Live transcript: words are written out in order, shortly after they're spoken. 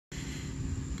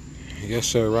Yes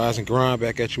sir, Rise and Grind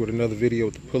back at you with another video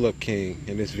with the Pull-Up King.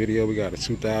 In this video we got a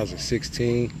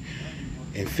 2016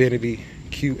 INFINITI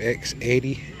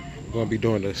QX80. We're going to be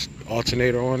doing the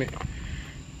alternator on it.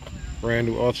 Brand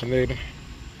new alternator.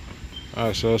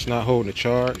 Alright, so it's not holding a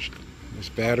charge. It's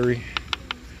battery.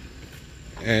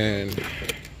 And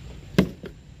the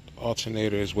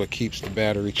alternator is what keeps the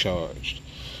battery charged.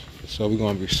 So we're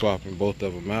going to be swapping both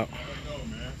of them out.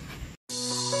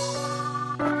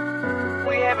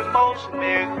 Motion,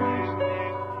 nigga.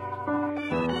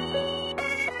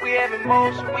 We having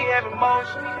motion, we having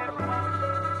motion.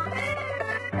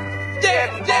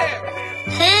 Yeah.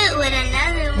 Hit with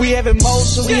another one. We having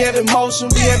motion, we having motion,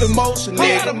 we having motion,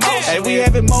 nigga. Hey, we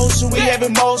having motion, we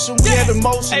having motion, we having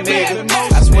motion, nigga.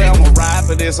 I swear I'ma ride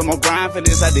for this, I'ma grind for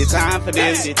this, I did time for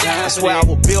this. I swear I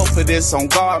was built for this, on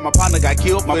guard, my partner got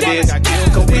killed for this.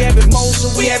 Cause we having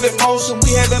motion, we having motion,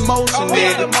 we having motion,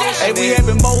 nigga. Hey, we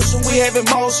having motion, we having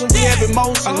motion, we having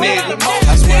motion, nigga.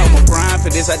 I swear I'ma grind for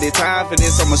this, I did time for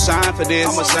this, I'ma shine for this.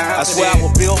 I swear I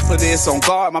was built for this, on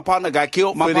guard, my partner got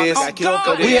killed for this.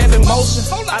 We having motion,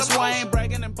 I swear I ain't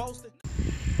bragging and boasting.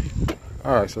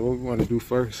 Alright, so what we want to do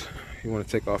first, you want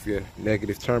to take off your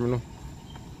negative terminal,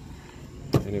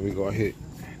 and then we go hit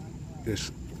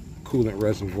this coolant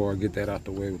reservoir, get that out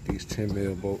the way with these 10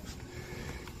 mil bolts.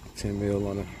 10 mil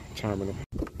on the terminal.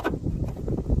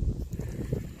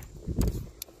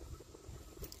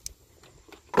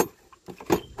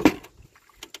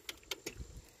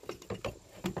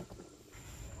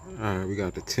 Alright, we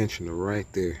got the tensioner right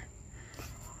there.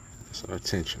 That's our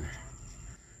tensioner.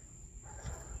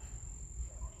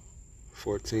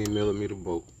 14 millimeter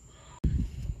bolt.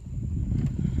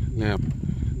 Now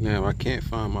I can't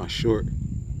find my short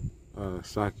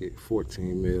socket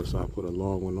 14 mil, so I put a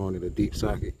long one on it, a deep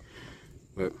socket,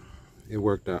 but it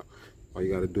worked out. All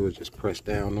you got to do is just press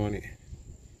down on it.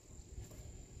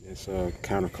 It's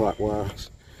counterclockwise.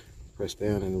 Press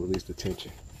down and release the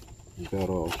tension. Belt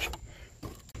off.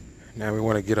 Now we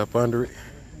want to get up under it,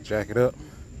 jack it up.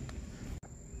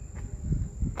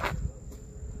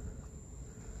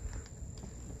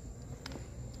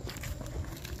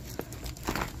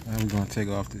 Now we're going to take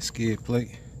off the skid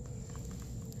plate.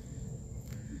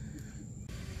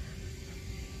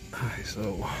 Alright,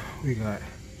 so we got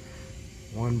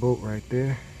one bolt right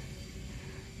there,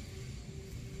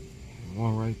 and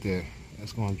one right there.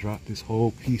 That's going to drop this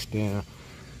whole piece down.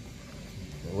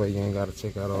 That way you ain't got to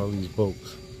take out all these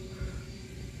bolts.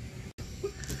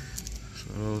 So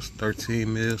those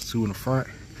 13 mils, 2 in the front.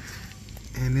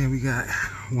 And then we got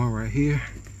one right here,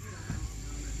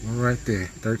 one right there,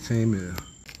 13 mil.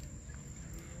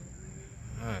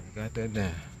 Alright, we got that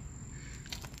down.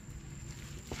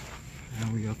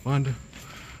 Now we up under.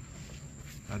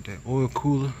 Got that oil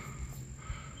cooler.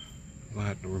 We're gonna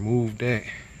have to remove that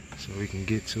so we can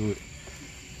get to it.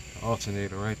 The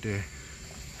alternator right there.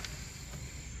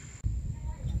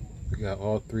 We got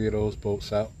all 3 of those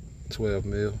bolts out, 12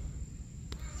 mil.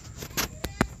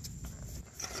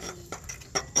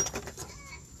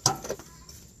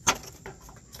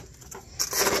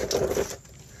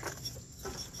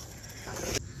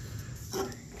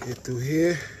 Get through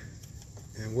here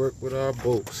and work with our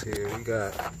bolts here. We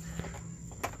got,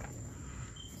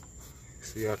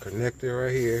 see our connector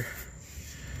right here.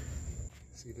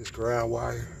 See this ground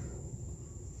wire?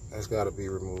 That's got to be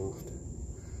removed.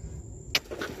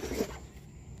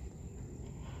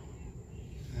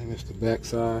 And it's the back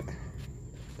side.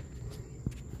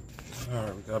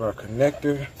 Alright, we got our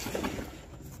connector.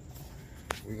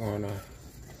 We're gonna,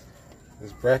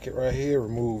 this bracket right here,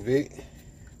 remove it.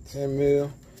 10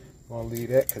 mil. Gonna leave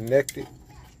that connected.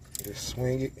 Just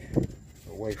swing it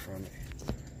away from it.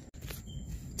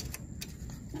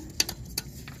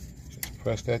 Just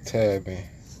press that tab in.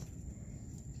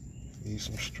 Need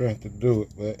some strength to do it,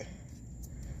 but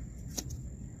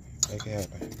make it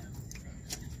happen.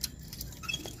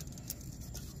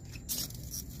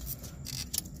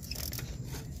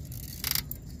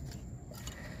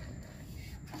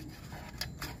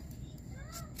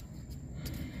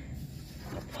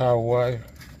 A power wire.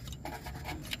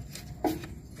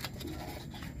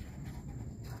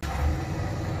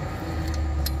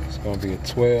 It's gonna be a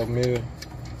 12 mil.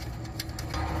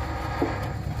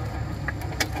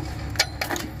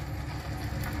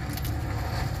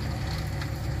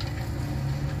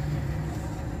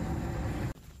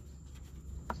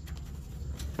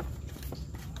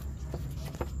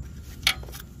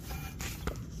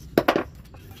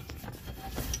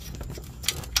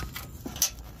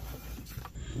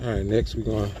 All right, next we're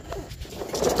gonna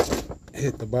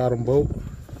hit the bottom bolt.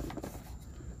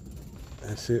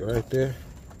 That's it right there.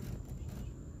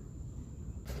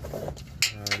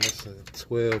 Let's It's a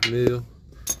 12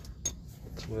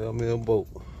 mil bolt.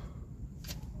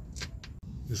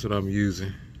 This is what I'm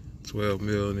using. 12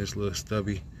 mil in this little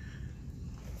stubby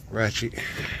ratchet.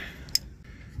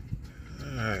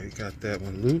 Alright, we got that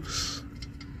one loose.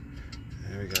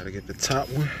 And we gotta get the top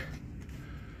one.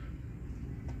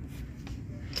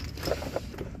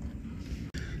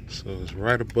 So it's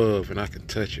right above and I can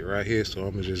touch it right here. So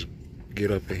I'm gonna just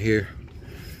get up in here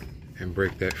and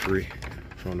break that free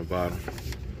from the bottom.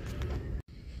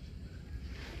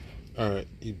 Alright,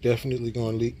 you definitely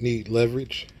gonna need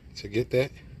leverage to get that,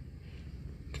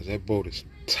 because that bolt is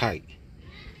tight.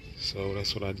 So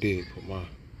that's what I did, put my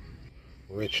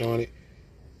wrench on it,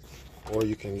 or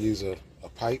you can use a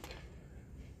pipe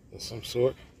of some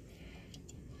sort.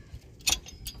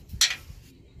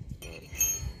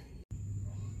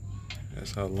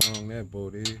 That's how long that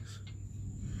bolt is.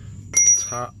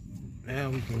 Top.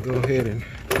 Now we can go ahead and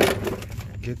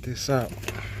get this out.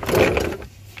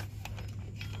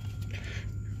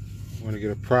 Want to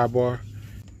get a pry bar,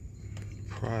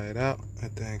 pry it out.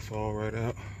 That thing fall right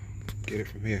out. Get it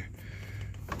from here.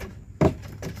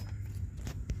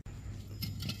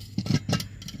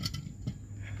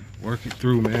 Work it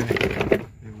through, man.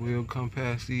 It will come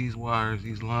past these wires,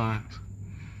 these lines.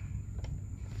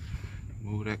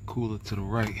 Move that cooler to the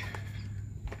right.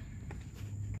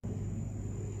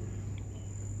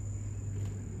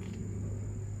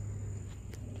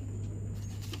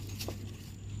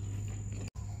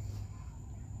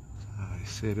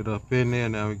 Set it up in there.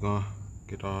 Now we're gonna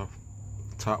get our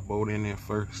top bolt in there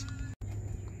first.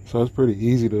 So it's pretty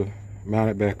easy to mount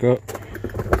it back up.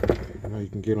 Now you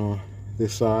can get on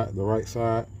this side, the right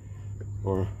side,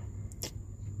 or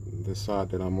this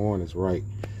side that I'm on is right.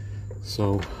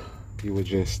 So you would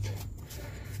just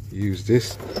use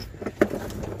this.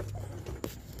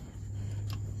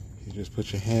 You just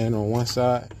put your hand on one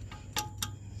side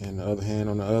and the other hand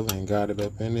on the other and guide it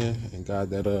up in there and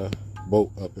guide that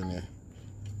bolt up in there.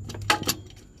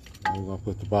 We're gonna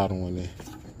put the bottom one in.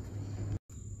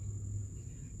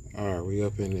 Alright, we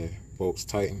up in there. Bolts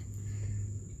tighten.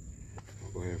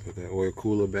 I'll go ahead and put that oil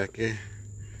cooler back in.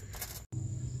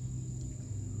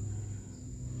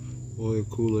 Oil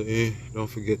cooler in. Don't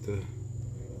forget to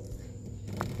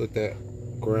put that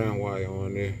ground wire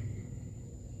on there.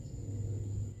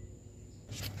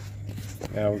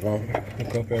 Now we're gonna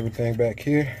hook up everything back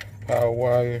here. Power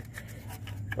wire,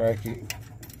 bracket,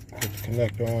 put the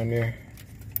connector on there.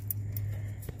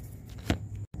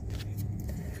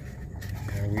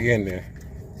 And we in there.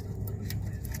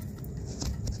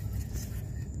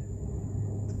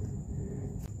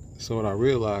 So what I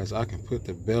realized, I can put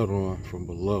the belt on from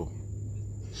below.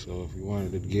 So if you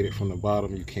wanted to get it from the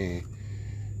bottom, you can.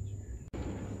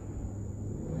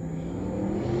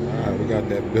 Alright, we got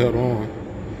that belt on.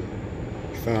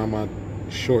 Found my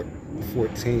short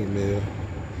 14 mil.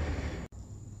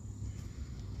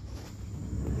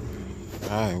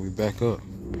 Alright, we back up.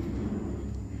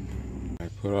 I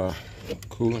put our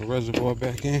coolant reservoir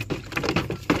back in.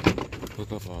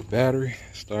 Hook up our battery,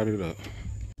 start it up.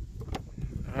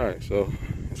 Alright, so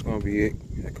that's gonna be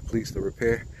it. That completes the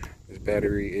repair. This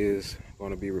battery is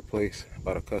going to be replaced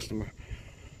by the customer.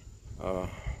 I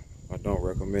don't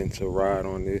recommend to ride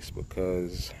on this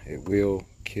because it will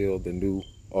kill the new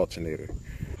alternator.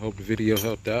 Hope the video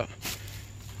helped out.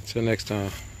 Until next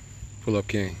time, pull up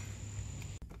King.